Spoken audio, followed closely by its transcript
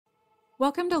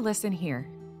Welcome to Listen Here,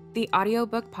 the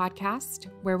audiobook podcast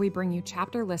where we bring you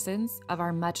chapter listens of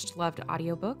our much-loved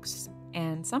audiobooks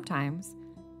and sometimes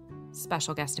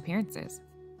special guest appearances.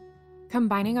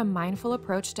 Combining a mindful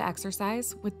approach to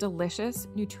exercise with delicious,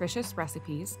 nutritious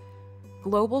recipes,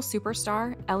 global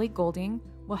superstar Ellie Goulding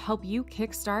will help you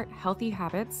kickstart healthy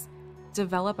habits,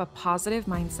 develop a positive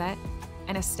mindset,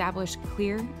 and establish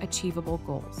clear, achievable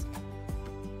goals.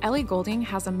 Ellie Goulding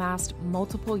has amassed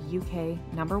multiple UK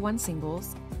 #1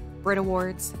 singles, Brit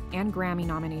Awards, and Grammy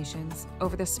nominations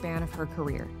over the span of her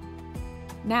career.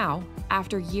 Now,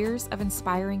 after years of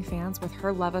inspiring fans with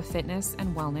her love of fitness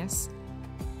and wellness,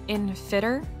 in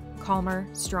Fitter, Calmer,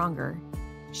 Stronger,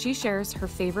 she shares her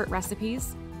favorite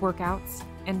recipes, workouts,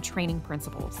 and training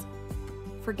principles.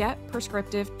 Forget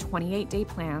prescriptive 28-day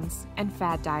plans and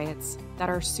fad diets that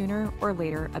are sooner or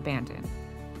later abandoned.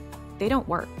 They don't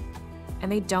work,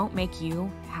 and they don't make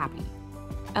you happy.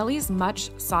 Ellie's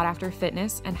much sought-after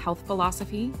fitness and health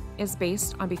philosophy is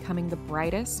based on becoming the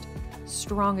brightest,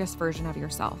 strongest version of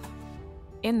yourself.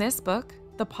 In this book,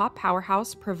 the Pop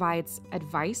Powerhouse provides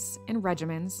advice and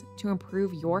regimens to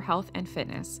improve your health and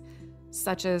fitness,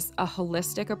 such as a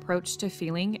holistic approach to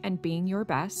feeling and being your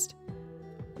best,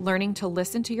 learning to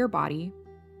listen to your body,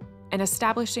 and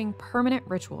establishing permanent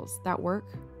rituals that work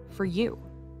for you.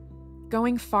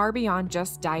 Going far beyond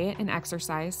just diet and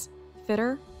exercise,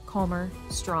 Fitter, Calmer,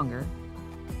 Stronger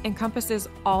encompasses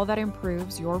all that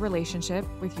improves your relationship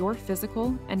with your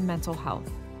physical and mental health,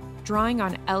 drawing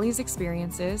on Ellie's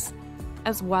experiences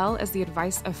as well as the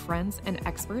advice of friends and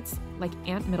experts like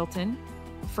Aunt Middleton,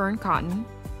 Fern Cotton,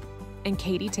 and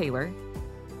Katie Taylor.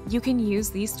 You can use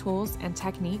these tools and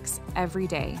techniques every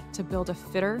day to build a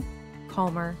fitter,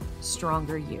 calmer,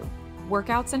 stronger you.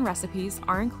 Workouts and recipes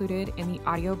are included in the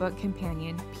audiobook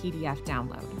companion PDF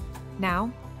download.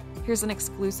 Now, here's an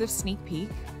exclusive sneak peek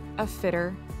of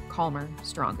Fitter, Calmer,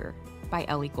 Stronger by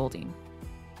Ellie Goulding.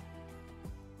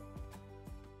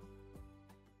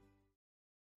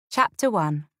 Chapter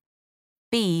 1.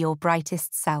 Be your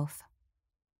brightest self.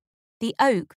 The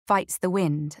oak fights the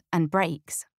wind and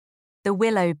breaks. The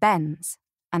willow bends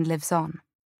and lives on.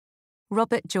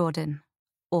 Robert Jordan,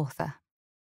 author.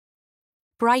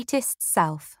 Brightest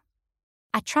self.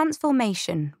 A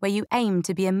transformation where you aim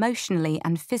to be emotionally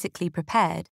and physically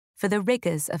prepared for the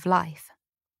rigours of life.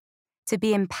 To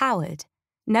be empowered,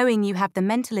 knowing you have the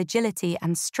mental agility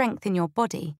and strength in your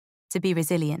body to be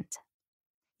resilient.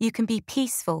 You can be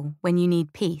peaceful when you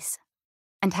need peace,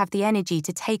 and have the energy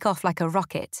to take off like a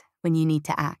rocket when you need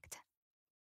to act.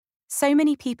 So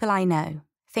many people I know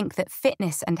think that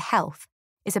fitness and health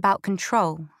is about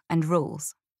control and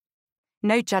rules.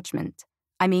 No judgment.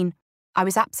 I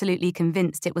was absolutely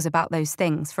convinced it was about those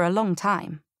things for a long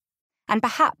time. And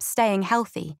perhaps staying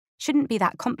healthy shouldn't be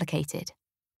that complicated.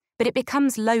 But it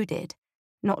becomes loaded,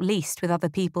 not least with other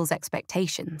people's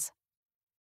expectations.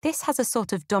 This has a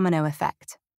sort of domino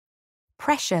effect.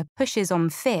 Pressure pushes on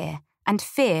fear, and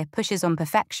fear pushes on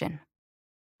perfection.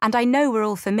 And I know we're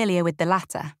all familiar with the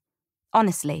latter.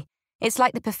 Honestly, it's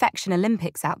like the Perfection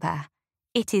Olympics out there.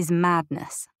 It is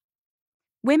madness.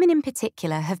 Women in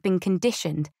particular have been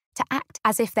conditioned to act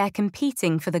as if they're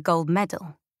competing for the gold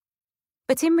medal.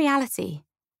 But in reality,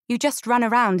 you just run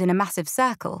around in a massive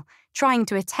circle, trying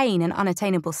to attain an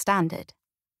unattainable standard.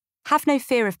 Have no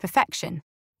fear of perfection,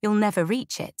 you'll never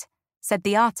reach it, said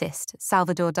the artist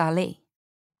Salvador Dali.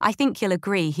 I think you'll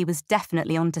agree he was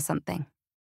definitely onto something.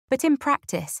 But in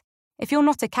practice, if you're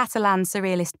not a Catalan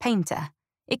surrealist painter,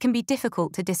 it can be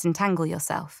difficult to disentangle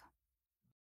yourself.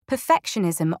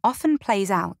 Perfectionism often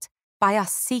plays out by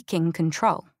us seeking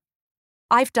control.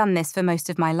 I've done this for most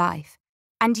of my life,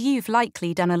 and you've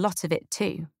likely done a lot of it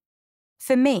too.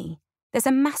 For me, there's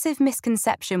a massive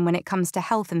misconception when it comes to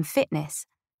health and fitness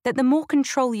that the more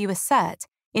control you assert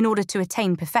in order to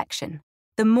attain perfection,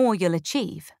 the more you'll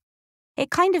achieve.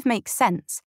 It kind of makes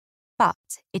sense,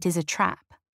 but it is a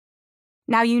trap.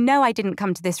 Now you know I didn't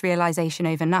come to this realization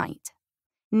overnight.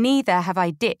 Neither have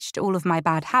I ditched all of my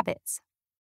bad habits.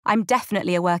 I'm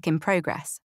definitely a work in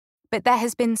progress, but there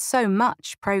has been so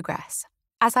much progress,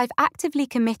 as I've actively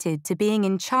committed to being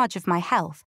in charge of my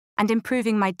health and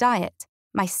improving my diet,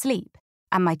 my sleep,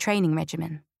 and my training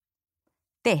regimen.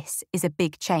 This is a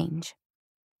big change.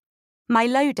 My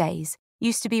low days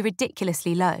used to be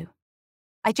ridiculously low.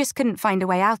 I just couldn't find a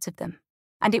way out of them,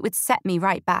 and it would set me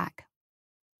right back.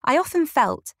 I often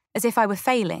felt as if I were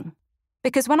failing,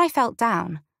 because when I felt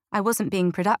down, I wasn't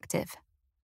being productive.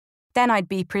 Then I'd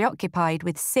be preoccupied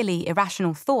with silly,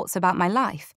 irrational thoughts about my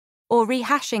life, or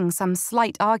rehashing some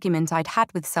slight argument I'd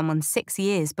had with someone 6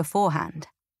 years beforehand.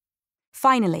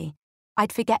 Finally,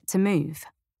 I'd forget to move.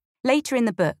 Later in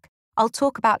the book, I'll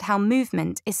talk about how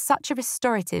movement is such a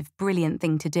restorative, brilliant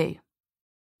thing to do.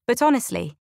 But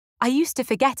honestly, I used to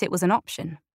forget it was an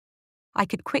option. I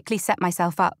could quickly set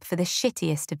myself up for the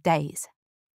shittiest of days.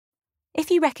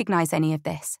 If you recognise any of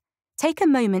this, take a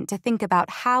moment to think about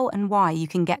how and why you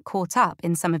can get caught up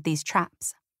in some of these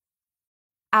traps.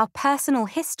 Our personal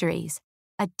histories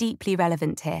are deeply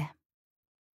relevant here.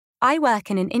 I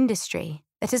work in an industry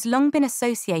that has long been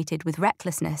associated with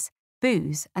recklessness,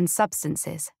 booze and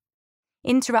substances,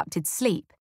 interrupted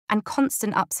sleep, and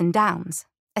constant ups and downs,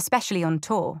 especially on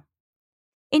tour.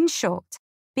 In short,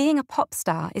 being a pop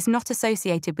star is not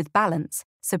associated with balance,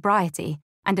 sobriety,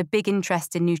 and a big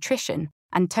interest in nutrition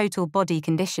and total body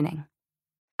conditioning.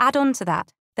 Add on to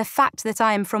that the fact that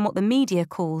I am from what the media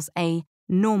calls a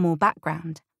normal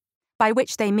background, by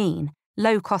which they mean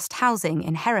low-cost housing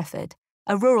in Hereford,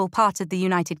 a rural part of the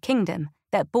United Kingdom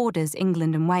that borders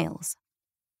England and Wales.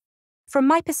 From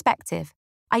my perspective,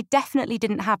 I definitely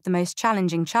didn't have the most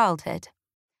challenging childhood,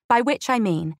 by which I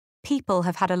mean people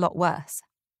have had a lot worse.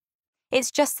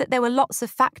 It's just that there were lots of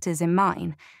factors in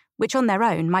mine, which on their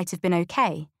own might have been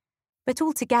okay, but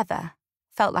altogether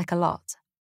felt like a lot.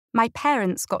 My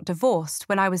parents got divorced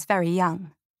when I was very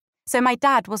young, so my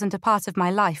dad wasn't a part of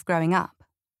my life growing up.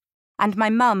 And my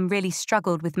mum really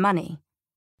struggled with money,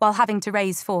 while having to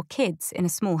raise 4 kids in a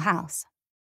small house.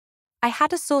 I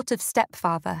had a sort of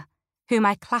stepfather whom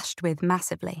I clashed with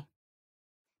massively.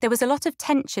 There was a lot of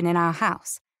tension in our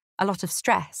house, a lot of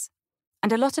stress,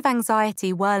 and a lot of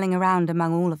anxiety whirling around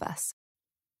among all of us.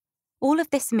 All of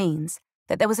this means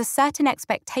that there was a certain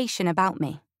expectation about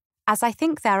me, as I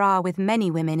think there are with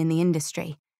many women in the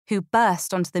industry who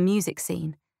burst onto the music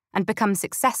scene and become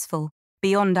successful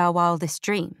beyond our wildest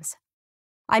dreams.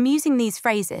 I'm using these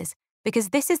phrases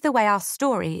because this is the way our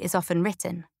story is often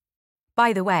written.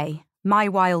 By the way, my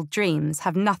wild dreams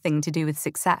have nothing to do with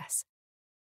success.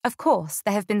 Of course,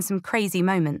 there have been some crazy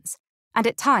moments, and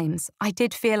at times I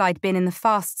did feel I'd been in the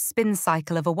fast spin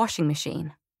cycle of a washing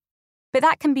machine. But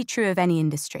that can be true of any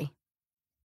industry.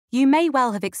 You may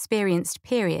well have experienced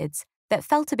periods that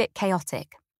felt a bit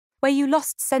chaotic, where you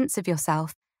lost sense of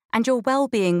yourself and your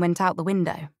well-being went out the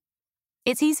window.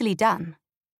 It's easily done.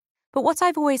 But what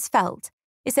I've always felt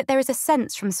is that there is a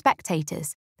sense from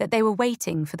spectators that they were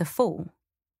waiting for the fall.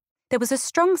 There was a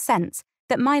strong sense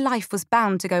that my life was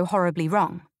bound to go horribly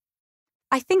wrong.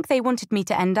 I think they wanted me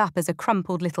to end up as a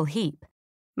crumpled little heap,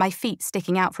 my feet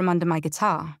sticking out from under my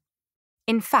guitar.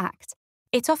 In fact,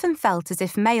 it often felt as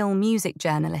if male music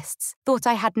journalists thought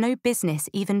I had no business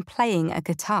even playing a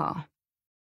guitar.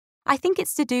 I think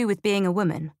it's to do with being a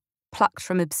woman, plucked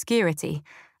from obscurity,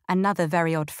 another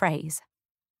very odd phrase.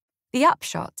 The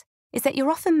upshot is that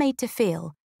you're often made to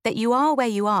feel that you are where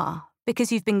you are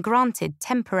because you've been granted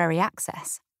temporary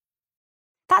access.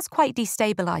 That's quite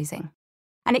destabilising,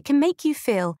 and it can make you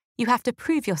feel you have to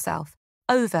prove yourself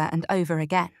over and over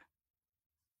again.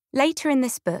 Later in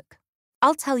this book,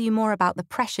 I'll tell you more about the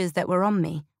pressures that were on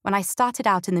me when I started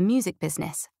out in the music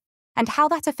business and how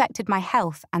that affected my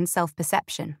health and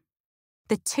self-perception.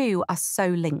 The two are so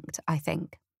linked, I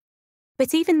think.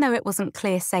 But even though it wasn't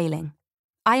clear sailing,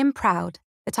 I am proud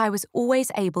that I was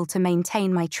always able to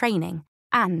maintain my training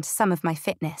and some of my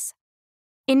fitness.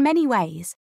 In many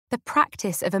ways, the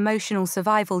practice of emotional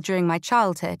survival during my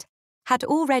childhood had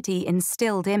already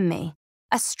instilled in me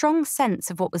a strong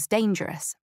sense of what was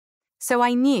dangerous. So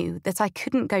I knew that I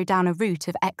couldn't go down a route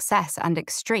of excess and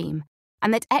extreme,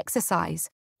 and that exercise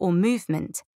or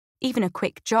movement, even a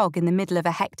quick jog in the middle of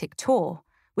a hectic tour,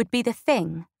 would be the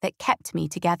thing that kept me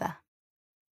together.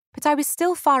 But I was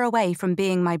still far away from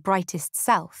being my brightest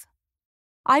self.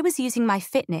 I was using my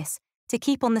fitness to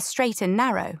keep on the straight and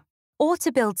narrow, or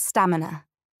to build stamina,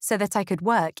 so that I could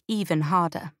work even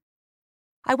harder.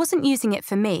 I wasn't using it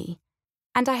for me,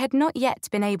 and I had not yet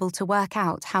been able to work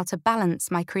out how to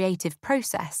balance my creative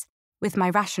process with my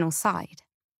rational side.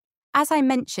 As I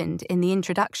mentioned in the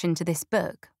introduction to this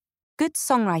book, good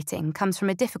songwriting comes from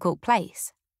a difficult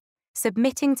place,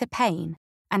 submitting to pain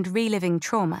and reliving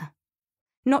trauma,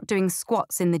 not doing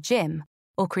squats in the gym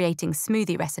or creating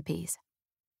smoothie recipes.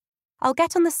 I'll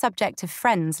get on the subject of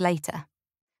friends later,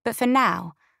 but for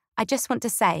now, I just want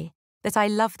to say that I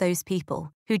love those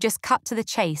people who just cut to the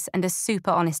chase and are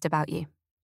super honest about you.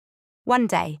 One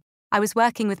day, I was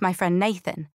working with my friend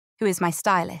Nathan, who is my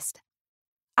stylist.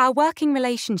 Our working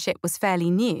relationship was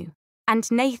fairly new,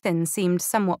 and Nathan seemed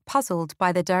somewhat puzzled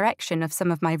by the direction of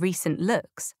some of my recent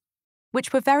looks,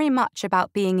 which were very much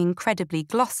about being incredibly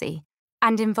glossy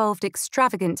and involved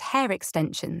extravagant hair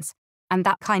extensions and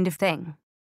that kind of thing.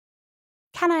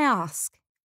 "Can I ask?"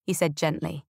 he said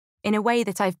gently, in a way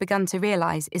that I've begun to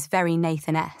realise is very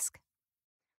Nathan-esque.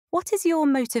 What is your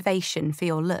motivation for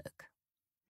your look?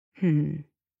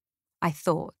 I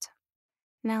thought.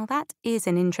 Now that is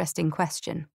an interesting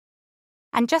question.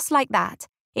 And just like that,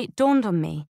 it dawned on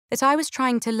me that I was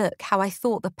trying to look how I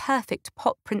thought the perfect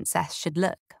pop princess should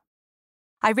look.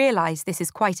 I realise this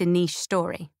is quite a niche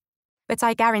story, but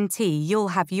I guarantee you'll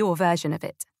have your version of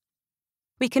it.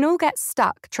 We can all get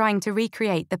stuck trying to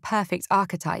recreate the perfect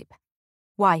archetype: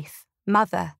 wife,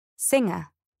 mother, singer,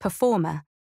 performer,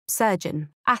 surgeon,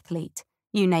 athlete,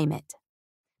 you name it.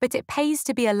 But it pays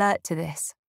to be alert to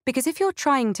this, because if you're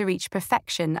trying to reach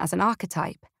perfection as an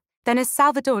archetype, then as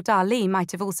Salvador Dali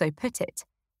might have also put it,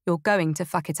 you're going to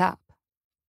fuck it up.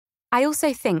 I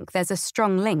also think there's a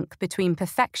strong link between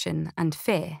perfection and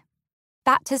fear.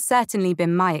 That has certainly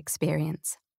been my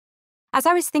experience. As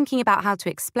I was thinking about how to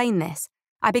explain this,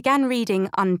 I began reading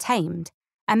Untamed,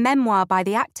 a memoir by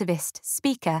the activist,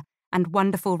 speaker, and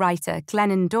wonderful writer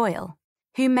Glennon Doyle,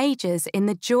 who majors in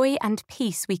the joy and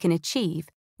peace we can achieve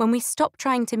when we stop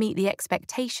trying to meet the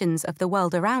expectations of the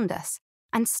world around us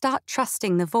and start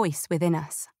trusting the voice within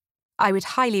us. I would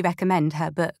highly recommend her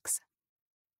books.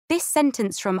 This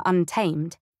sentence from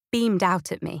Untamed beamed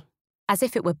out at me, as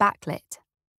if it were backlit.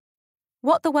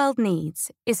 What the world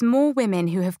needs is more women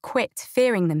who have quit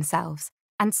fearing themselves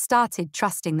and started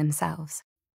trusting themselves.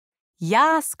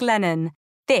 Yes, Glennon,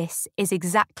 this is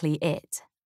exactly it.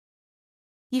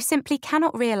 You simply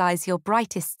cannot realise your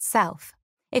brightest self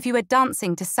if you are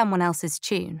dancing to someone else's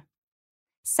tune.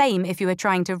 Same if you are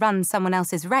trying to run someone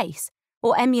else's race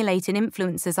or emulate an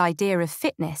influencer's idea of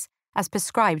fitness as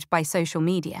prescribed by social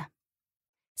media.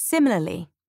 Similarly,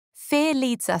 fear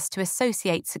leads us to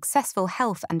associate successful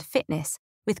health and fitness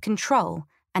with control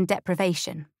and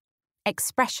deprivation,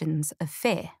 expressions of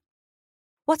fear.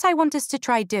 What I want us to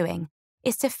try doing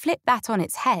is to flip that on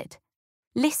its head,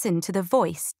 listen to the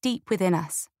voice deep within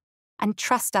us, and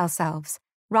trust ourselves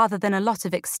rather than a lot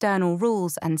of external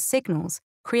rules and signals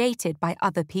created by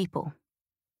other people.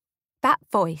 That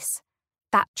voice,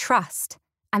 that trust,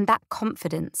 and that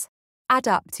confidence add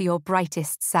up to your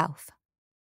brightest self.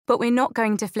 But we're not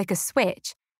going to flick a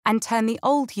switch and turn the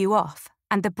old you off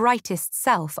and the brightest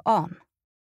self on.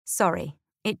 Sorry,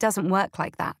 it doesn't work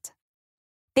like that.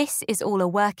 This is all a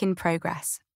work in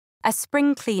progress, a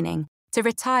spring cleaning to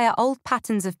retire old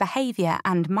patterns of behaviour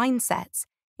and mindsets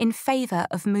in favour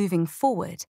of moving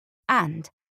forward and,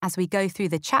 as we go through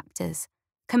the chapters,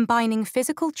 combining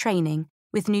physical training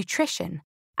with nutrition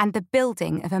and the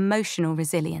building of emotional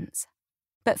resilience.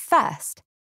 But first,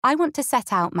 I want to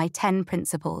set out my 10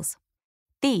 principles.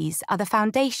 These are the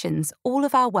foundations all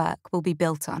of our work will be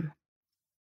built on.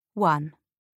 1.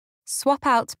 Swap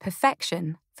out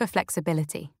perfection for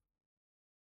flexibility.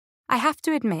 I have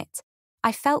to admit,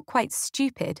 I felt quite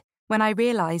stupid when I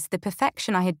realised the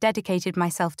perfection I had dedicated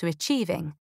myself to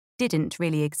achieving didn't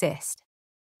really exist.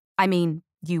 I mean,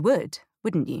 you would,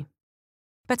 wouldn't you?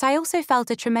 But I also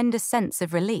felt a tremendous sense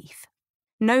of relief.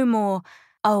 No more,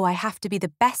 oh, I have to be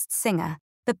the best singer,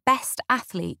 the best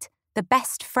athlete, the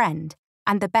best friend,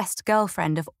 and the best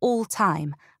girlfriend of all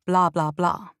time, blah, blah,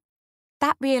 blah.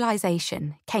 That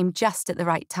realisation came just at the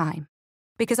right time,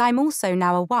 because I'm also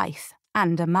now a wife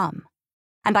and a mum,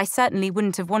 and I certainly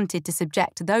wouldn't have wanted to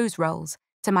subject those roles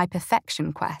to my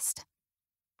perfection quest.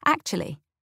 Actually,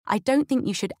 I don't think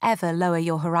you should ever lower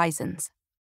your horizons.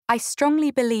 I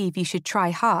strongly believe you should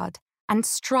try hard and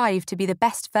strive to be the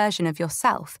best version of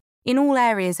yourself in all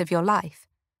areas of your life,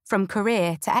 from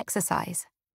career to exercise,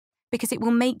 because it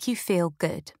will make you feel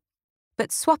good.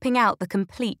 But swapping out the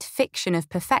complete fiction of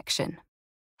perfection,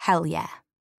 hell yeah.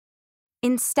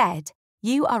 Instead,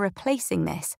 you are replacing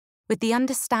this with the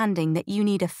understanding that you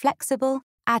need a flexible,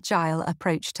 agile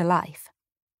approach to life.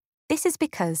 This is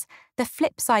because the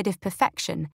flip side of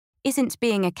perfection isn't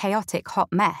being a chaotic hot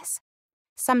mess.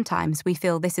 Sometimes we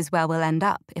feel this is where we'll end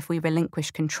up if we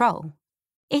relinquish control.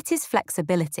 It is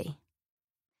flexibility.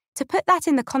 To put that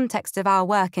in the context of our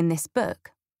work in this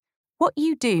book, what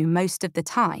you do most of the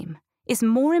time is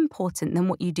more important than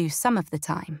what you do some of the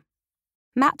time.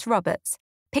 Matt Roberts,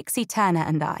 Pixie Turner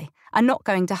and I are not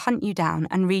going to hunt you down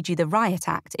and read you the riot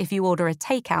act if you order a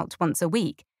takeout once a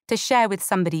week to share with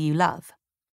somebody you love.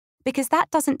 Because that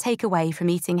doesn't take away from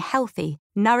eating healthy,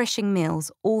 nourishing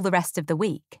meals all the rest of the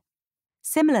week.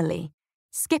 Similarly,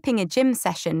 skipping a gym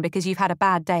session because you've had a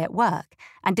bad day at work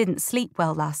and didn't sleep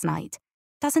well last night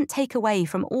doesn't take away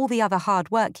from all the other hard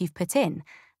work you've put in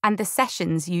and the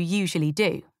sessions you usually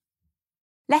do.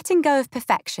 Letting go of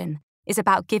perfection is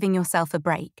about giving yourself a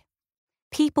break.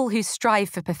 People who strive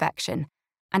for perfection,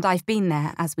 and I've been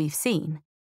there as we've seen,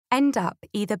 end up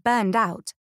either burned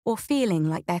out or feeling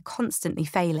like they're constantly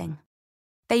failing.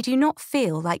 They do not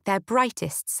feel like their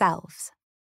brightest selves.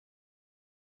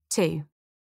 2.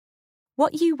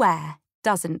 What you wear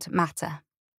doesn't matter.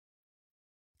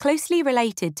 Closely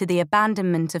related to the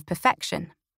abandonment of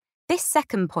perfection, this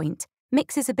second point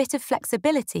mixes a bit of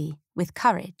flexibility with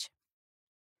courage.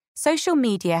 Social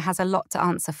media has a lot to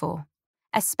answer for,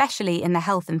 especially in the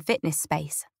health and fitness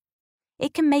space.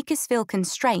 It can make us feel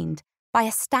constrained by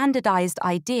a standardized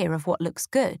idea of what looks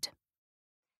good.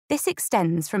 This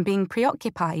extends from being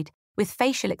preoccupied with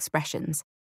facial expressions.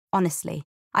 Honestly,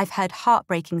 I've heard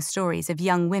heartbreaking stories of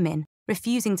young women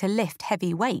refusing to lift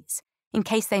heavy weights in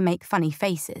case they make funny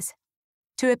faces,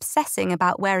 to obsessing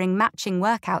about wearing matching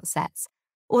workout sets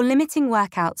or limiting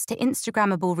workouts to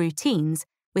Instagrammable routines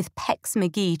with Pex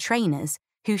McGee trainers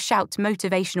who shout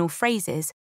motivational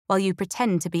phrases while you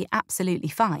pretend to be absolutely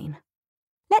fine.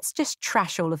 Let's just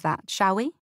trash all of that, shall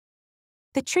we?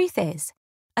 The truth is,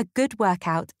 a good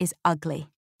workout is ugly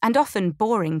and often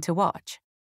boring to watch.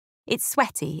 It's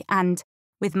sweaty and,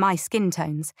 with my skin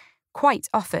tones, quite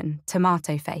often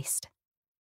tomato-faced.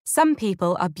 Some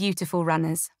people are beautiful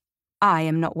runners. I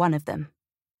am not one of them.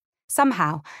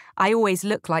 Somehow, I always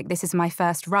look like this is my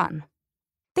first run.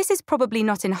 This is probably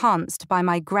not enhanced by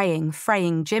my greying,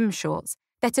 fraying gym shorts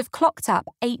that have clocked up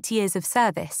 8 years of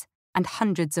service and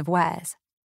hundreds of wears.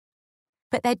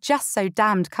 But they're just so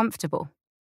damned comfortable.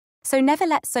 So never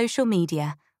let social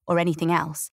media, or anything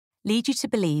else, lead you to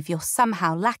believe you're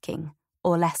somehow lacking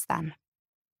or less than.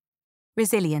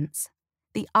 Resilience,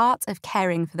 the art of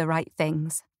caring for the right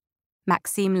things.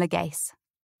 Maxime Legace,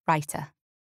 writer.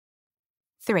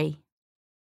 3.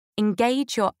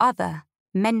 Engage your other,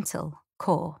 mental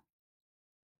core.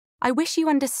 I wish you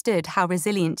understood how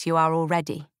resilient you are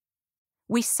already.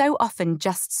 We so often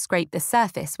just scrape the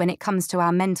surface when it comes to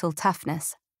our mental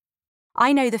toughness.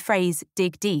 I know the phrase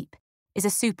dig deep is a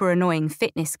super annoying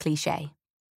fitness cliché,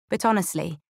 but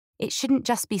honestly, it shouldn't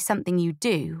just be something you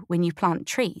do when you plant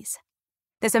trees.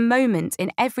 There's a moment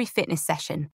in every fitness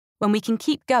session when we can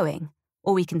keep going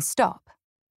or we can stop.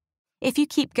 If you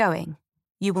keep going,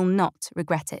 you will not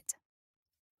regret it.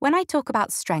 When I talk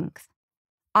about strength,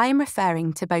 I am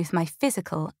referring to both my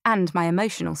physical and my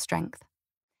emotional strength,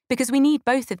 because we need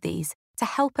both of these to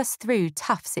help us through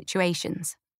tough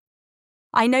situations.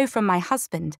 I know from my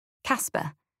husband,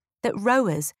 Casper, that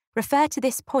rowers refer to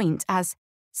this point as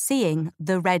seeing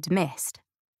the red mist.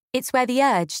 It's where the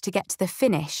urge to get to the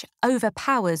finish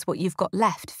overpowers what you've got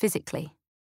left physically.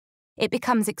 It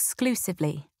becomes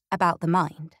exclusively about the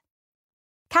mind.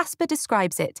 Casper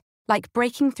describes it like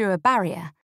breaking through a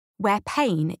barrier where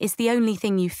pain is the only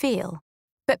thing you feel,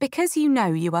 but because you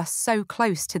know you are so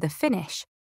close to the finish,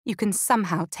 you can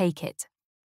somehow take it.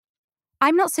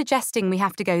 I'm not suggesting we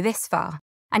have to go this far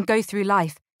and go through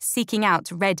life seeking out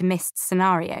red mist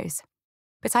scenarios,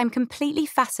 but I'm completely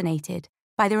fascinated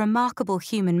by the remarkable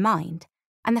human mind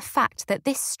and the fact that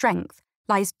this strength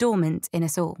lies dormant in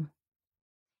us all.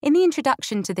 In the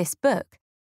introduction to this book,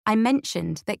 I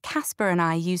mentioned that Casper and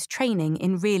I use training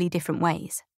in really different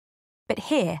ways. But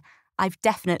here, I've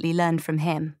definitely learned from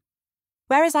him.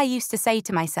 Whereas I used to say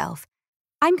to myself,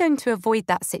 I'm going to avoid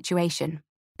that situation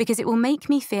because it will make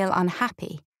me feel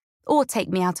unhappy or take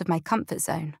me out of my comfort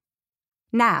zone.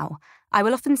 Now, I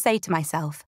will often say to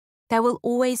myself, there will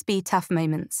always be tough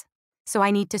moments, so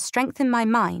I need to strengthen my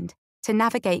mind to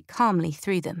navigate calmly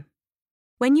through them.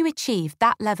 When you achieve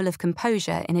that level of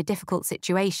composure in a difficult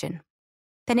situation,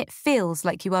 then it feels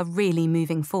like you are really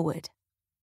moving forward.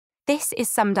 This is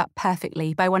summed up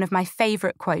perfectly by one of my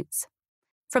favourite quotes,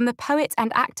 from the poet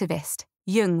and activist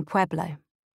Yung Pueblo.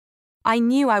 I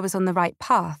knew I was on the right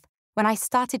path when I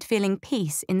started feeling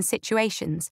peace in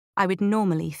situations I would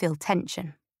normally feel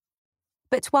tension.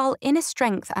 But while inner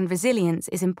strength and resilience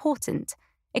is important,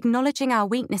 acknowledging our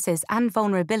weaknesses and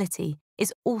vulnerability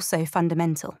is also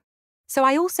fundamental. So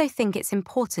I also think it's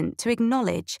important to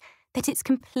acknowledge that it's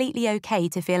completely okay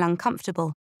to feel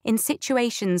uncomfortable in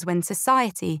situations when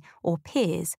society or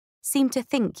peers seem to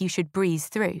think you should breeze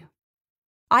through.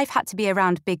 I've had to be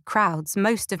around big crowds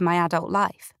most of my adult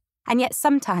life, and yet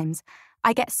sometimes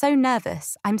I get so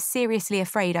nervous I'm seriously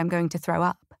afraid I'm going to throw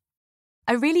up.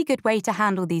 A really good way to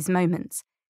handle these moments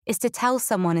is to tell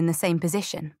someone in the same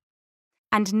position.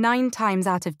 And 9 times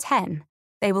out of 10,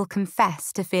 they will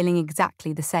confess to feeling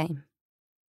exactly the same.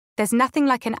 There's nothing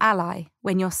like an ally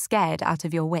when you're scared out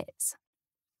of your wits.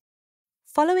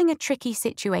 Following a tricky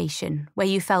situation where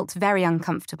you felt very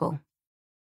uncomfortable,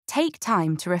 take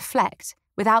time to reflect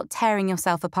without tearing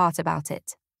yourself apart about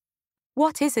it.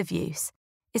 What is of use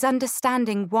is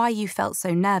understanding why you felt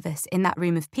so nervous in that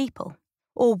room of people,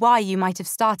 or why you might have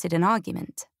started an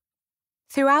argument.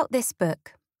 Throughout this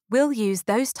book, we'll use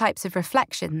those types of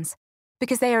reflections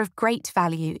because they are of great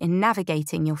value in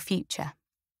navigating your future.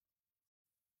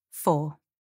 4.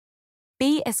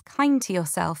 Be as kind to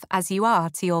yourself as you are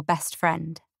to your best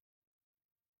friend.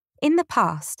 In the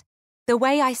past, the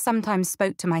way I sometimes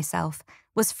spoke to myself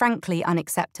was frankly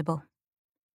unacceptable.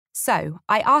 So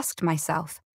I asked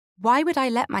myself, why would I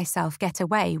let myself get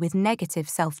away with negative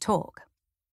self-talk?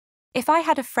 If I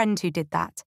had a friend who did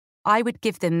that, I would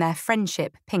give them their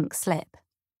friendship pink slip.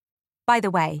 By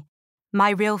the way, my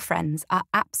real friends are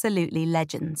absolutely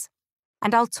legends,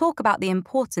 and I'll talk about the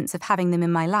importance of having them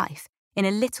in my life in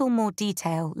a little more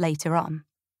detail later on.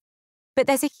 But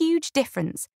there's a huge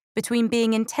difference between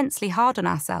being intensely hard on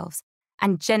ourselves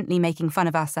and gently making fun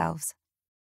of ourselves.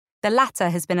 The latter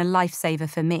has been a lifesaver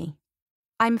for me.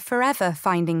 I'm forever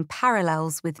finding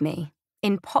parallels with me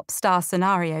in pop star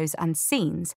scenarios and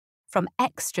scenes from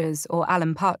Extras or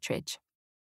Alan Partridge.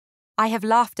 I have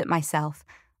laughed at myself,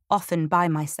 often by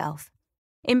myself,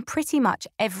 in pretty much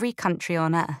every country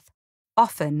on earth,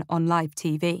 often on live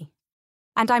TV.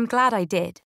 And I'm glad I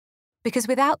did, because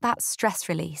without that stress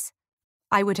release,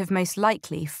 I would have most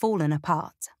likely fallen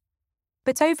apart.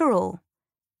 But overall,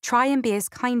 try and be as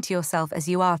kind to yourself as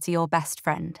you are to your best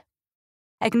friend.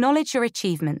 Acknowledge your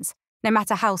achievements, no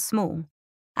matter how small,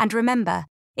 and remember,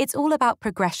 it's all about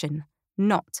progression,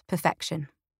 not perfection.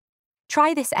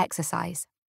 Try this exercise.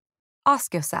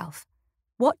 Ask yourself,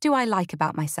 what do I like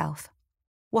about myself?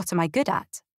 What am I good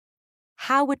at?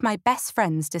 How would my best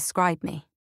friends describe me?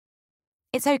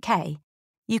 It's okay.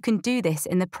 You can do this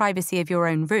in the privacy of your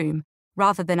own room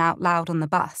rather than out loud on the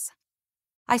bus.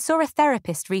 I saw a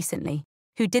therapist recently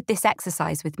who did this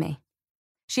exercise with me.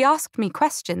 She asked me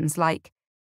questions like,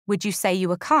 would you say you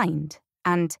were kind?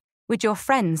 And would your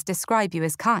friends describe you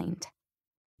as kind?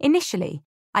 Initially,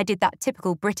 I did that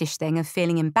typical British thing of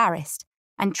feeling embarrassed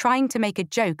and trying to make a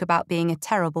joke about being a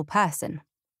terrible person.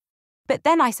 But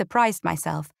then I surprised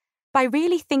myself by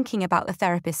really thinking about the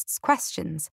therapist's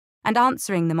questions and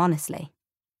answering them honestly.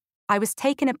 I was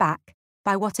taken aback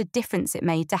by what a difference it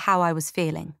made to how I was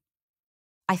feeling.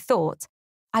 I thought,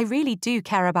 I really do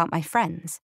care about my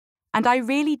friends, and I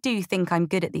really do think I'm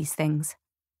good at these things.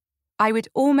 I would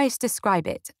almost describe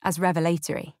it as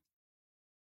revelatory.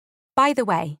 By the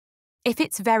way, if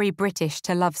it's very British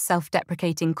to love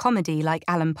self-deprecating comedy like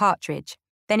Alan Partridge,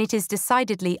 then it is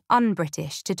decidedly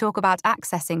un-British to talk about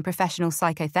accessing professional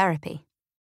psychotherapy.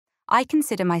 I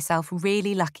consider myself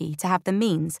really lucky to have the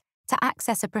means to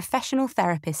access a professional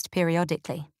therapist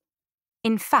periodically.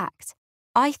 In fact,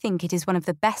 I think it is one of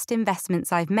the best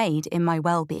investments I've made in my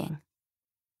well-being.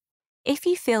 If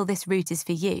you feel this route is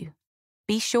for you,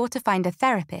 be sure to find a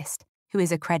therapist who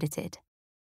is accredited.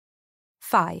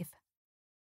 5.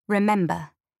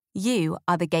 Remember, you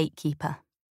are the gatekeeper.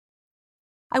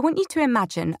 I want you to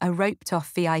imagine a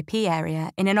roped-off VIP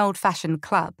area in an old-fashioned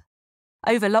club.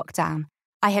 Over lockdown,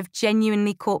 I have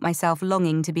genuinely caught myself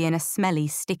longing to be in a smelly,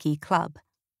 sticky club.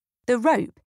 The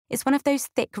rope is one of those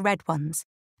thick red ones,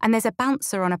 and there's a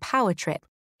bouncer on a power trip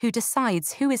who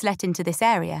decides who is let into this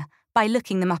area by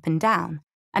looking them up and down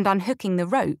and unhooking the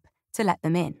rope to let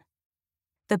them in.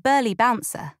 The burly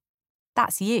bouncer,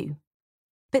 that's you.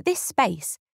 But this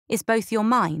space is both your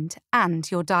mind and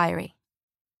your diary.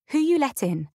 Who you let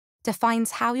in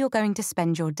defines how you're going to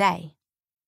spend your day.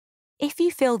 If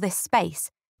you fill this space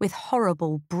with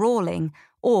horrible, brawling,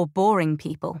 or boring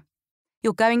people,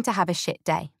 you're going to have a shit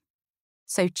day.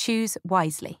 So choose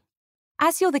wisely.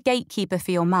 As you're the gatekeeper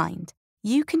for your mind,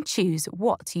 you can choose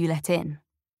what you let in.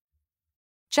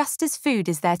 Just as food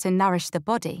is there to nourish the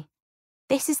body,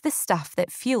 this is the stuff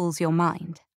that fuels your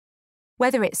mind.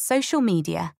 Whether it's social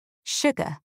media,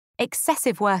 sugar,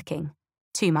 excessive working,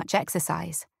 too much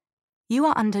exercise, you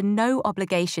are under no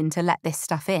obligation to let this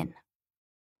stuff in.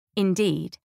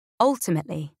 Indeed,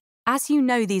 ultimately, as you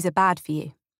know these are bad for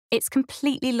you, it's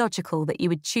completely logical that you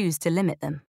would choose to limit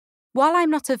them. While I'm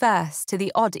not averse to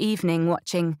the odd evening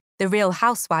watching the Real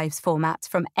Housewives format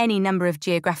from any number of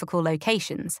geographical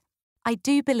locations, I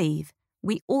do believe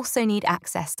we also need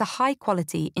access to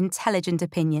high-quality, intelligent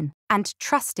opinion and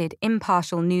trusted,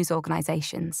 impartial news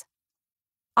organisations.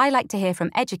 I like to hear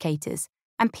from educators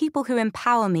and people who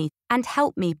empower me and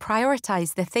help me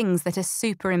prioritise the things that are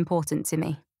super important to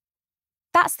me.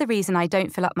 That's the reason I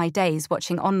don't fill up my days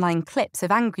watching online clips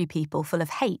of angry people full of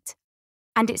hate.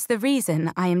 And it's the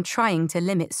reason I am trying to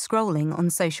limit scrolling on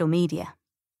social media.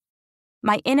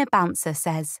 My inner bouncer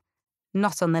says,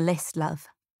 not on the list, love.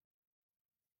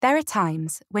 There are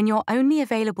times when your only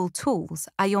available tools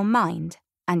are your mind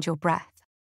and your breath.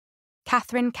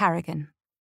 Catherine Carrigan,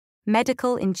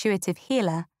 medical intuitive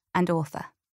healer and author.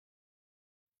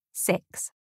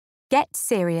 6. Get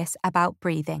serious about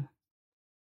breathing.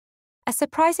 A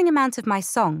surprising amount of my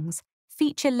songs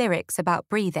feature lyrics about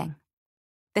breathing.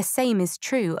 The same is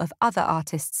true of other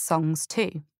artists' songs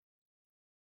too.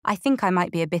 I think I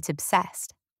might be a bit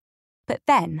obsessed. But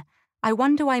then, I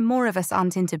wonder why more of us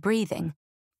aren't into breathing,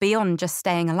 beyond just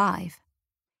staying alive.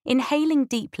 Inhaling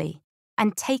deeply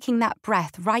and taking that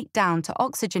breath right down to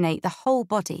oxygenate the whole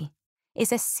body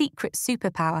is a secret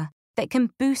superpower that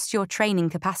can boost your training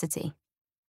capacity.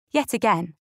 Yet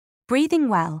again, breathing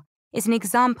well is an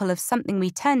example of something we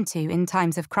turn to in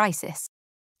times of crisis.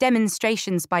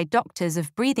 Demonstrations by doctors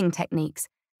of breathing techniques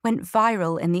went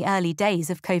viral in the early days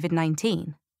of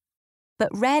COVID-19, but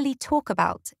rarely talk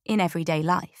about in everyday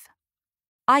life.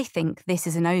 I think this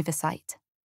is an oversight.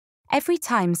 Every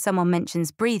time someone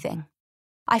mentions breathing,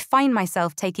 I find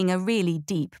myself taking a really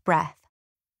deep breath.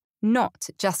 Not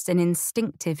just an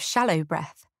instinctive shallow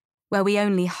breath, where we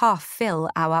only half fill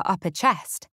our upper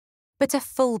chest, but a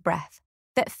full breath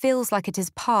that feels like it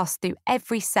has passed through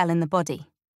every cell in the body.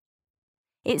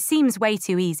 It seems way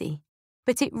too easy,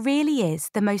 but it really is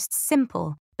the most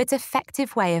simple but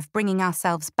effective way of bringing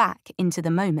ourselves back into the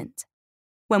moment,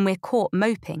 when we're caught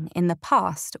moping in the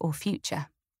past or future.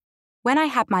 When I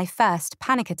had my first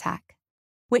panic attack,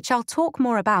 which I'll talk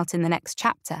more about in the next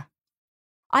chapter,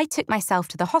 I took myself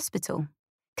to the hospital,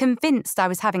 convinced I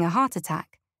was having a heart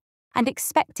attack, and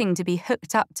expecting to be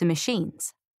hooked up to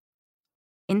machines.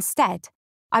 Instead,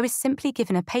 I was simply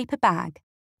given a paper bag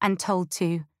and told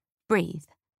to breathe,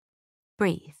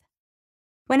 breathe.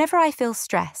 Whenever I feel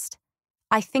stressed,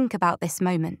 I think about this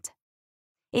moment.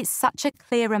 It's such a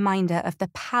clear reminder of the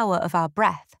power of our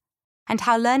breath and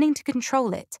how learning to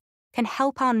control it can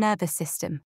help our nervous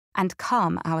system and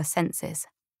calm our senses.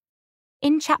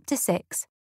 In Chapter 6,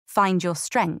 Find Your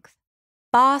Strength,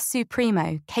 Bar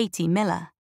Supremo Katie Miller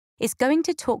is going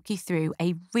to talk you through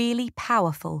a really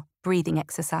powerful breathing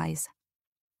exercise.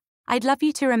 I'd love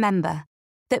you to remember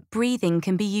that breathing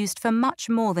can be used for much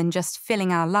more than just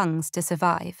filling our lungs to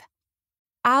survive.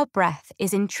 Our breath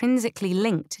is intrinsically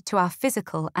linked to our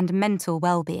physical and mental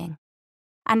well-being,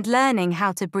 and learning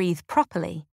how to breathe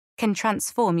properly can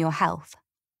transform your health.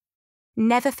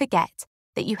 Never forget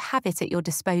that you have it at your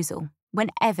disposal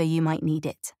whenever you might need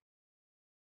it.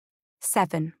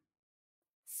 7.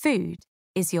 Food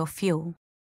is your fuel.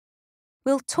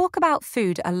 We'll talk about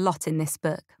food a lot in this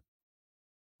book.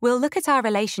 We'll look at our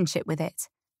relationship with it,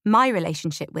 my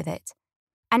relationship with it,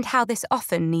 and how this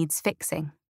often needs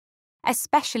fixing,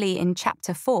 especially in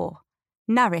Chapter 4,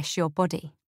 Nourish Your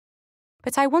Body.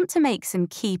 But I want to make some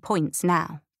key points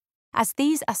now, as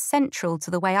these are central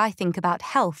to the way I think about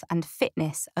health and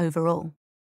fitness overall.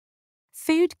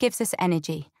 Food gives us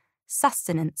energy,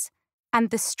 sustenance, and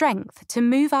the strength to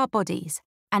move our bodies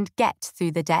and get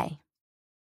through the day.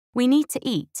 We need to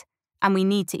eat, and we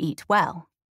need to eat well.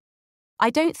 I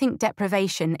don't think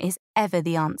deprivation is ever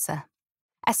the answer,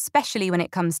 especially when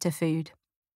it comes to food.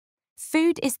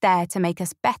 Food is there to make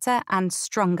us better and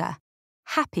stronger,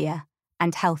 happier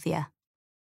and healthier.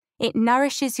 It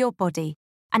nourishes your body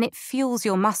and it fuels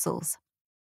your muscles,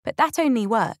 but that only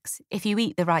works if you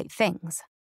eat the right things.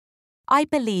 I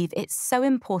believe it's so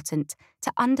important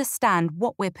to understand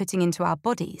what we're putting into our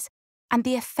bodies and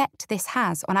the effect this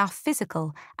has on our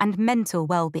physical and mental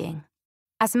well-being.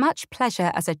 As much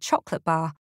pleasure as a chocolate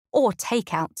bar or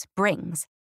takeout brings,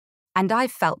 and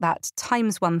I've felt that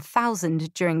times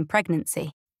 1,000 during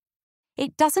pregnancy,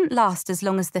 it doesn't last as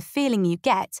long as the feeling you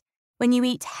get when you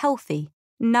eat healthy,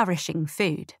 nourishing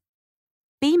food.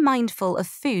 Be mindful of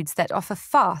foods that offer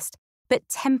fast but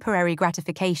temporary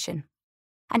gratification,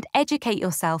 and educate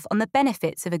yourself on the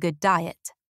benefits of a good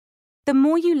diet. The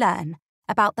more you learn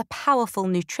about the powerful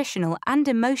nutritional and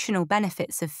emotional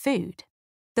benefits of food,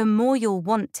 the more you'll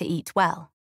want to eat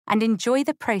well and enjoy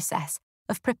the process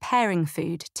of preparing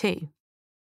food too.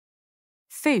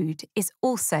 Food is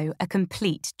also a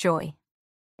complete joy.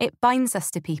 It binds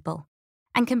us to people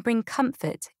and can bring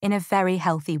comfort in a very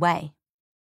healthy way.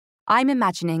 I'm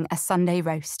imagining a Sunday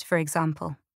roast, for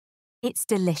example. It's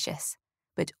delicious,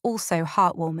 but also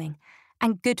heartwarming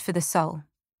and good for the soul.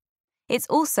 It's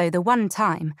also the one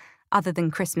time, other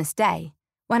than Christmas Day,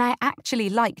 when I actually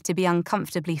like to be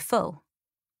uncomfortably full.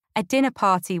 A dinner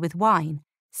party with wine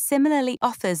similarly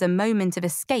offers a moment of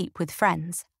escape with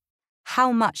friends.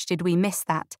 How much did we miss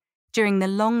that during the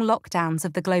long lockdowns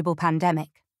of the global pandemic?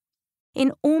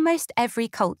 In almost every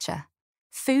culture,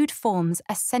 food forms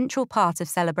a central part of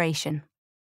celebration.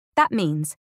 That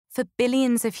means, for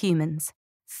billions of humans,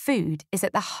 food is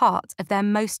at the heart of their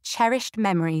most cherished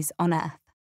memories on Earth.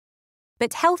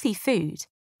 But healthy food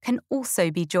can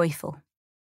also be joyful,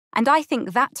 and I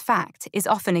think that fact is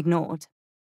often ignored.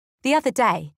 The other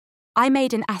day, I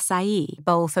made an acai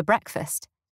bowl for breakfast,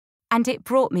 and it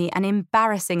brought me an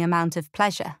embarrassing amount of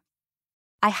pleasure.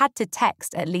 I had to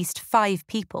text at least 5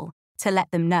 people to let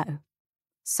them know.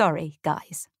 Sorry,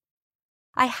 guys.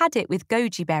 I had it with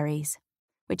goji berries,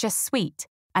 which are sweet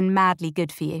and madly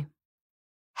good for you.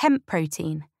 Hemp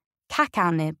protein, cacao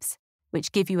nibs,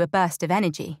 which give you a burst of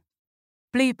energy,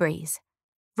 blueberries,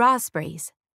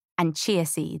 raspberries, and chia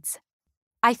seeds.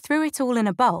 I threw it all in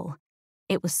a bowl.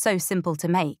 It was so simple to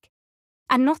make.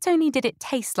 And not only did it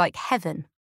taste like heaven,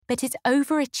 but it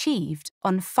overachieved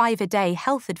on 5-a-day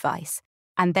health advice,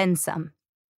 and then some.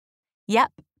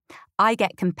 Yep, I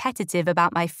get competitive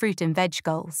about my fruit and veg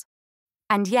goals.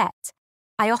 And yet,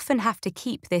 I often have to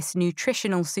keep this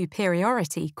nutritional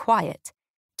superiority quiet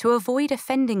to avoid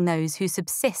offending those who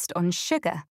subsist on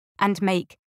sugar and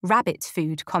make rabbit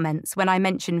food comments when I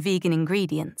mention vegan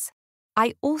ingredients.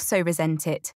 I also resent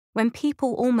it when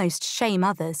people almost shame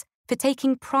others for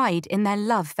taking pride in their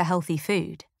love for healthy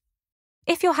food.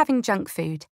 If you're having junk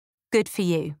food, good for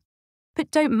you. But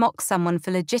don't mock someone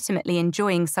for legitimately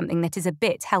enjoying something that is a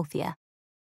bit healthier.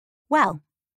 Well,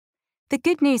 the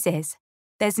good news is,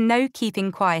 there's no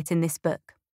keeping quiet in this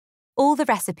book. All the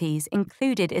recipes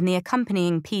included in the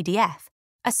accompanying PDF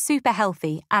are super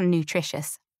healthy and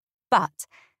nutritious. But,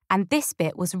 and this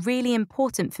bit was really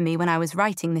important for me when I was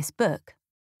writing this book,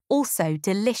 also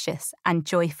delicious and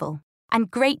joyful,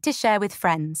 and great to share with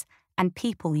friends and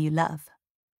people you love.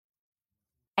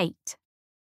 8.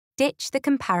 Ditch the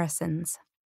comparisons.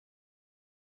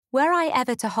 Were I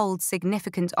ever to hold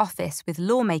significant office with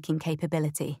lawmaking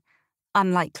capability,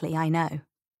 unlikely, I know.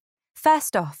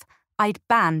 First off, I'd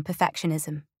ban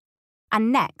perfectionism.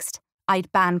 And next,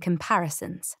 I'd ban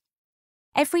comparisons.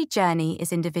 Every journey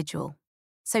is individual,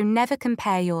 so never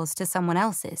compare yours to someone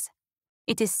else's.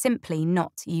 It is simply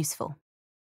not useful.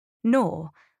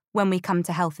 Nor, when we come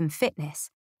to health and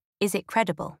fitness, is it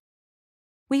credible.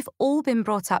 We've all been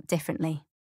brought up differently,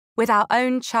 with our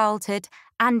own childhood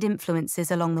and influences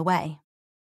along the way.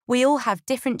 We all have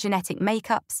different genetic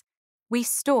makeups. We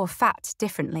store fat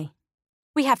differently.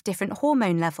 We have different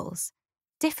hormone levels,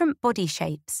 different body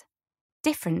shapes,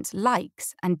 different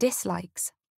likes and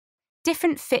dislikes,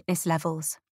 different fitness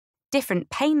levels, different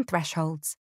pain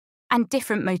thresholds, and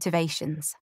different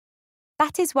motivations.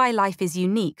 That is why life is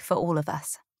unique for all of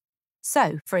us.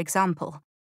 So, for example,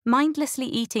 mindlessly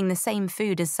eating the same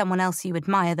food as someone else you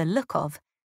admire the look of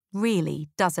really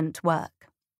doesn't work.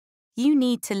 You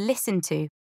need to listen to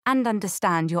and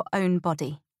understand your own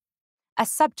body, a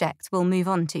subject we'll move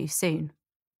on to soon.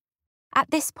 At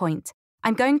this point,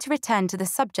 I'm going to return to the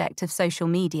subject of social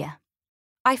media.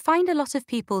 I find a lot of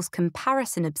people's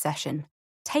comparison obsession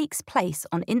takes place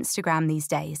on Instagram these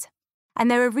days, and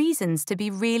there are reasons to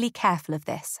be really careful of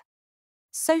this.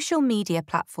 Social media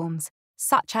platforms,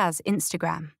 such as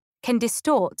Instagram, can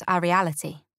distort our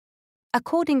reality.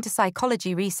 According to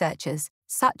psychology researchers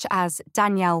such as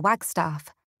Danielle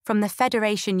Wagstaff from the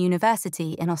Federation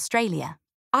University in Australia,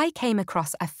 I came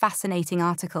across a fascinating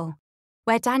article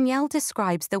where Danielle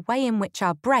describes the way in which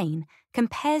our brain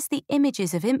compares the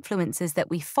images of influencers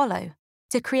that we follow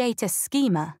to create a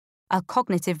schema, a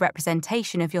cognitive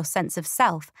representation of your sense of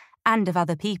self and of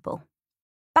other people.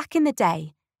 Back in the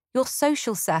day, your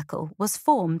social circle was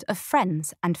formed of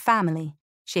friends and family,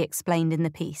 she explained in the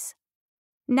piece.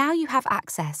 Now you have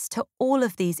access to all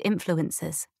of these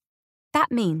influencers.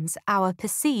 That means our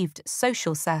perceived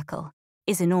social circle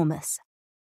is enormous.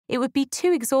 It would be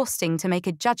too exhausting to make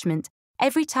a judgment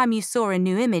every time you saw a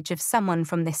new image of someone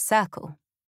from this circle.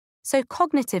 So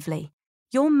cognitively,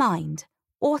 your mind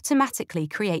automatically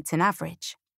creates an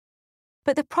average.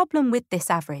 But the problem with this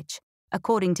average,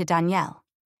 according to Danielle,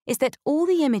 is that all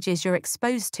the images you're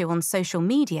exposed to on social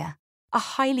media are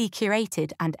highly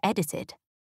curated and edited.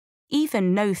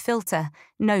 Even no filter,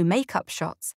 no makeup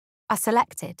shots are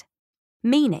selected,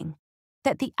 meaning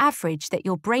that the average that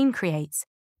your brain creates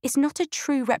is not a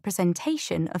true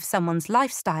representation of someone's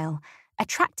lifestyle,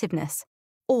 attractiveness,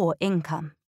 or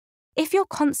income. If you're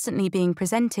constantly being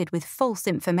presented with false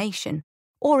information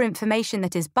or information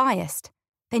that is biased,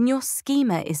 then your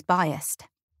schema is biased.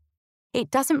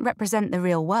 It doesn't represent the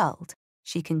real world,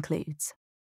 she concludes.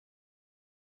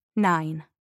 9.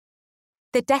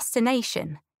 The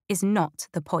destination is not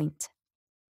the point.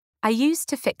 I used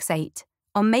to fixate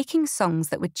on making songs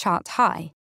that would chart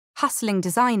high, hustling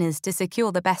designers to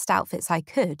secure the best outfits I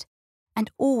could,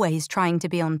 and always trying to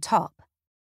be on top.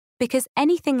 Because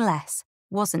anything less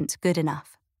wasn't good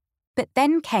enough. But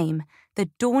then came the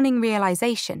dawning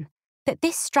realization that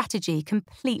this strategy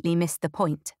completely missed the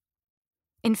point.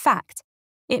 In fact,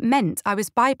 it meant I was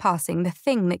bypassing the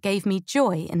thing that gave me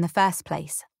joy in the first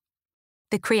place.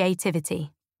 The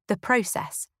creativity, the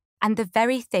process, and the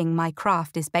very thing my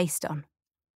craft is based on.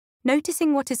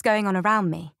 Noticing what is going on around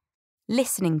me,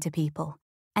 listening to people,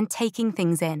 and taking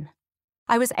things in.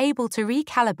 I was able to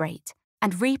recalibrate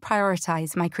and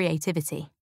reprioritize my creativity.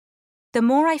 The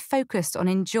more I focused on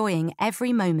enjoying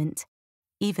every moment,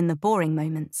 even the boring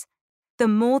moments, the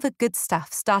more the good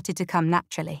stuff started to come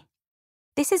naturally.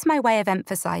 This is my way of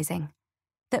emphasizing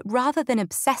that rather than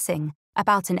obsessing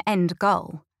about an end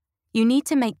goal, you need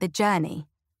to make the journey,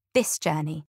 this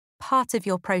journey, part of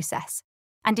your process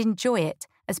and enjoy it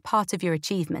as part of your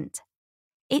achievement.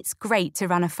 It's great to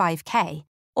run a 5K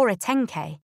or a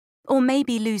 10K, or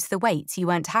maybe lose the weight you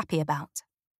weren't happy about.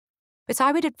 But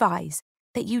I would advise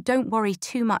that you don't worry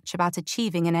too much about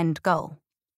achieving an end goal.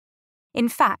 In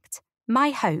fact,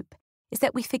 my hope is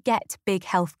that we forget big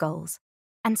health goals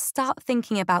and start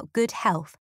thinking about good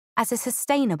health as a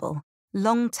sustainable,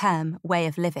 long-term way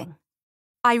of living.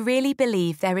 I really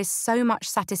believe there is so much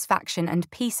satisfaction and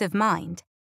peace of mind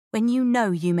when you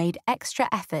know you made extra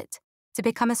effort to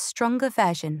become a stronger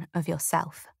version of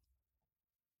yourself.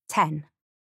 10.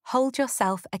 Hold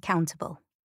yourself accountable.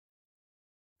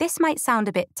 This might sound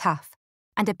a bit tough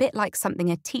and a bit like something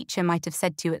a teacher might have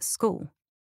said to you at school,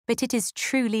 but it is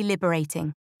truly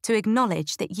liberating to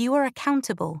acknowledge that you are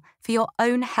accountable for your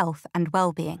own health and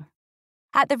well-being.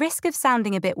 At the risk of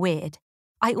sounding a bit weird,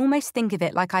 I almost think of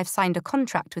it like I've signed a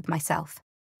contract with myself.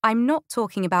 I'm not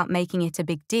talking about making it a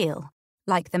big deal,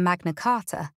 like the Magna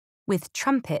Carta, with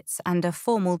trumpets and a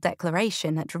formal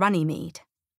declaration at Runnymede.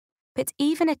 But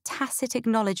even a tacit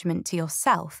acknowledgement to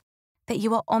yourself that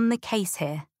you are on the case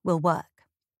here will work.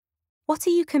 What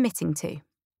are you committing to?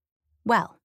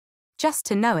 Well, just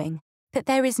to knowing that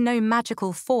there is no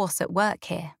magical force at work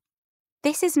here.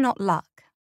 This is not luck,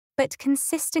 but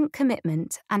consistent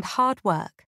commitment and hard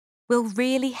work will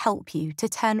really help you to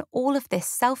turn all of this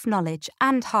self-knowledge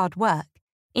and hard work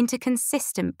into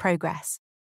consistent progress.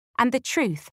 And the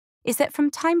truth is that from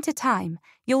time to time,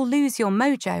 you'll lose your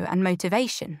mojo and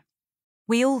motivation.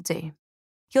 We all do.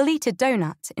 You'll eat a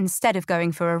donut instead of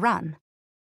going for a run.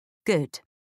 Good.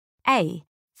 A,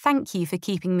 thank you for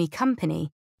keeping me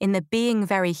company in the being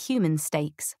very human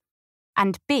stakes.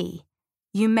 And B,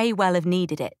 you may well have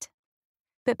needed it.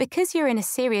 But because you're in a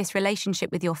serious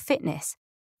relationship with your fitness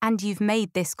and you've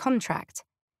made this contract,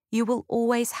 you will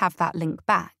always have that link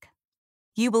back.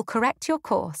 You will correct your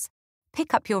course,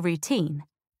 pick up your routine,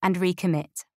 and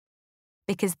recommit.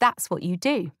 Because that's what you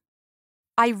do.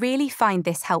 I really find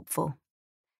this helpful.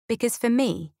 Because for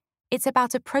me, it's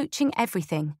about approaching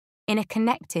everything in a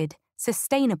connected,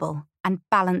 sustainable, and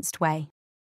balanced way.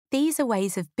 These are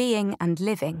ways of being and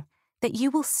living that you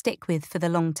will stick with for the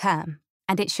long term,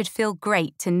 and it should feel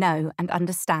great to know and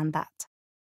understand that.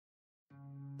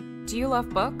 Do you love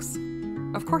books?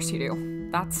 Of course you do.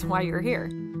 That's why you're here.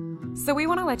 So we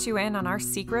want to let you in on our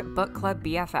secret book club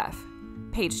BFF,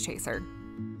 Page Chaser.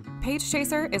 Page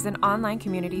Chaser is an online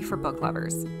community for book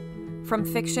lovers. From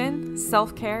fiction,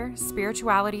 self-care,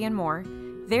 spirituality, and more,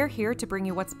 they're here to bring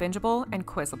you what's bingeable and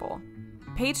quizable.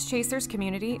 Page Chaser's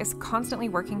community is constantly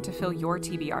working to fill your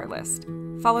TBR list.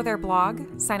 Follow their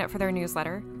blog, sign up for their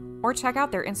newsletter, or check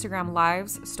out their Instagram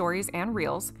lives, stories, and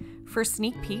reels for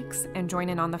sneak peeks and join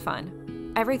in on the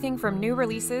fun. Everything from new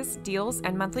releases, deals,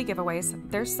 and monthly giveaways,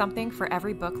 there's something for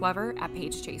every book lover at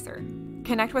Page Chaser.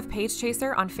 Connect with Page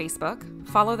Chaser on Facebook,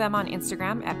 follow them on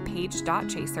Instagram at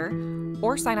page.chaser,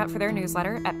 or sign up for their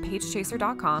newsletter at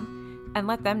pagechaser.com and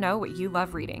let them know what you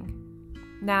love reading.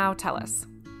 Now tell us,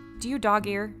 do you dog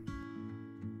ear?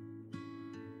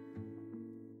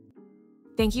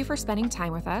 Thank you for spending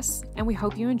time with us, and we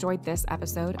hope you enjoyed this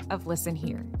episode of Listen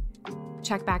Here.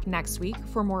 Check back next week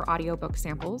for more audiobook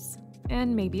samples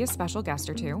and maybe a special guest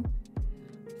or two.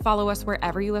 Follow us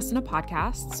wherever you listen to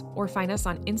podcasts or find us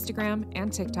on Instagram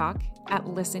and TikTok at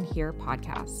Listen Here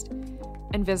Podcast.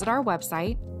 And visit our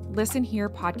website,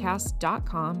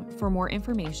 listenhearepodcast.com, for more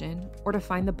information or to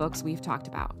find the books we've talked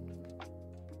about.